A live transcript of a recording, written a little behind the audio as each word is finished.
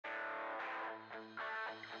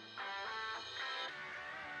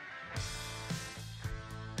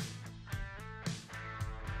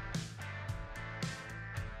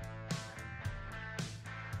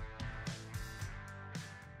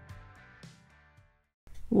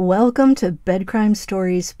Welcome to Bed Crime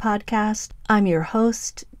Stories podcast. I'm your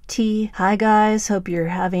host, T. Hi guys, hope you're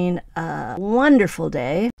having a wonderful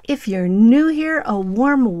day. If you're new here, a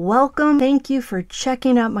warm welcome. Thank you for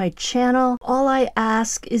checking out my channel. All I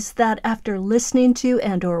ask is that after listening to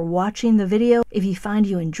and or watching the video, if you find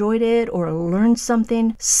you enjoyed it or learned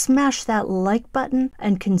something, smash that like button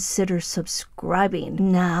and consider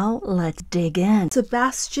subscribing. Now, let's dig in.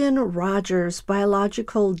 Sebastian Rogers'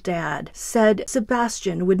 biological dad said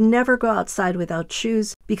Sebastian would never go outside without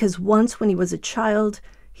shoes because once when he was a child,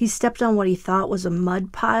 he stepped on what he thought was a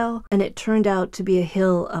mud pile, and it turned out to be a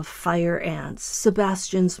hill of fire ants.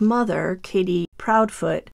 Sebastian's mother, Katie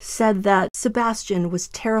Proudfoot, said that Sebastian was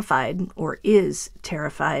terrified, or is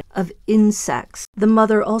terrified, of insects. The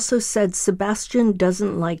mother also said Sebastian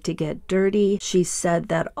doesn't like to get dirty. She said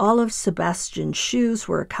that all of Sebastian's shoes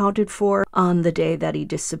were accounted for on the day that he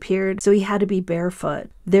disappeared, so he had to be barefoot.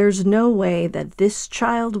 There's no way that this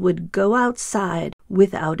child would go outside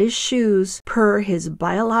without his shoes, per his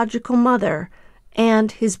biological mother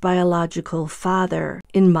and his biological father.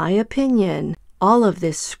 In my opinion, all of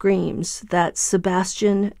this screams that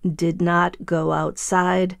Sebastian did not go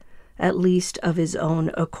outside, at least of his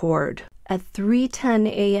own accord. At 3:10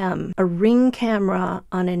 a.m., a Ring camera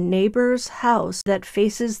on a neighbor's house that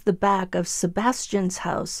faces the back of Sebastian's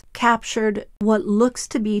house captured what looks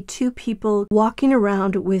to be two people walking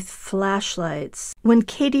around with flashlights. When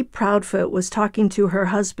Katie Proudfoot was talking to her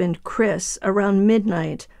husband, Chris, around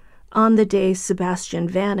midnight, on the day Sebastian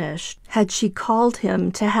vanished, had she called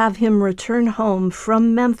him to have him return home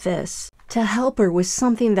from Memphis to help her with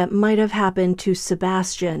something that might have happened to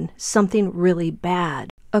Sebastian, something really bad.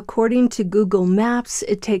 According to Google Maps,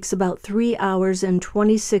 it takes about 3 hours and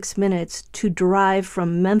 26 minutes to drive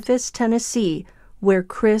from Memphis, Tennessee, where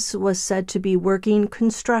Chris was said to be working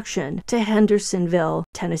construction, to Hendersonville,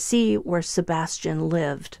 Tennessee, where Sebastian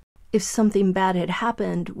lived. If something bad had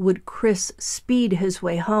happened, would Chris speed his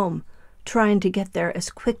way home, trying to get there as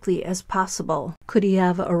quickly as possible? Could he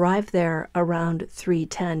have arrived there around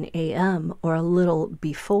 3:10 a.m. or a little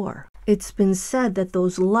before? It's been said that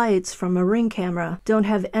those lights from a Ring camera don't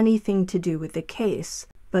have anything to do with the case.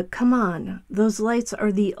 But come on, those lights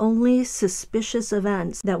are the only suspicious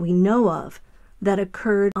events that we know of that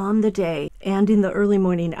occurred on the day and in the early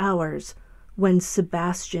morning hours when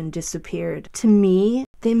Sebastian disappeared. To me,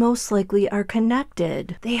 they most likely are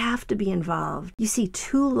connected. They have to be involved. You see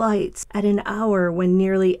two lights at an hour when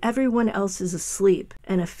nearly everyone else is asleep,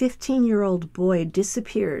 and a 15-year-old boy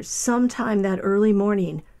disappears sometime that early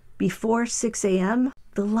morning before 6 a.m.,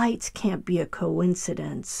 the lights can't be a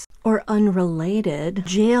coincidence. Or unrelated,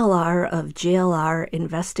 JLR of JLR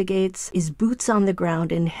Investigates is boots on the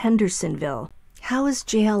ground in Hendersonville. How is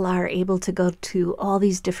JLR able to go to all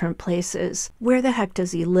these different places? Where the heck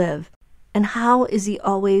does he live? And how is he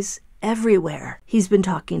always everywhere? He's been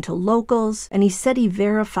talking to locals, and he said he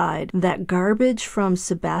verified that garbage from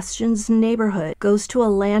Sebastian's neighborhood goes to a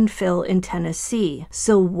landfill in Tennessee.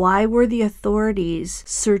 So why were the authorities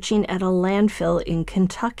searching at a landfill in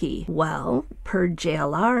Kentucky? Well, per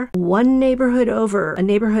JLR, one neighborhood over, a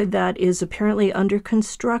neighborhood that is apparently under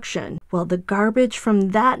construction, well, the garbage from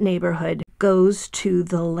that neighborhood goes to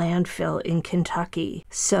the landfill in Kentucky.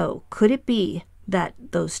 So could it be that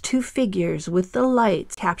those two figures with the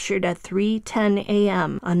lights captured at 3:10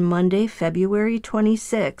 a.m. on Monday, February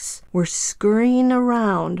 26, were scurrying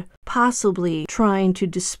around, possibly trying to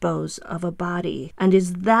dispose of a body? And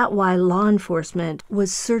is that why law enforcement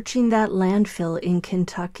was searching that landfill in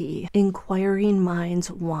Kentucky? Inquiring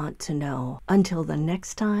minds want to know. Until the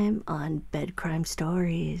next time on Bed Crime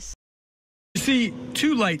Stories. You see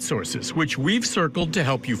two light sources, which we've circled to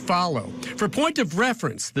help you follow. For point of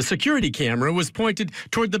reference, the security camera was pointed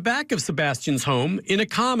toward the back of Sebastian's home in a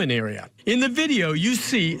common area. In the video, you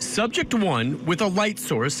see subject 1 with a light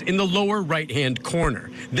source in the lower right-hand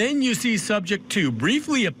corner. Then you see subject 2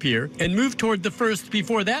 briefly appear and move toward the first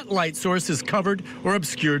before that light source is covered or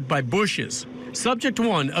obscured by bushes. Subject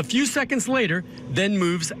 1, a few seconds later, then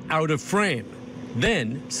moves out of frame.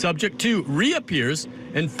 Then, subject 2 reappears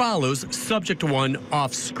and follows subject 1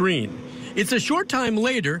 off screen. It's a short time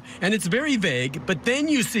later, and it's very vague, but then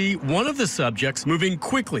you see one of the subjects moving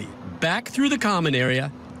quickly back through the common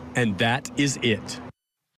area, and that is it.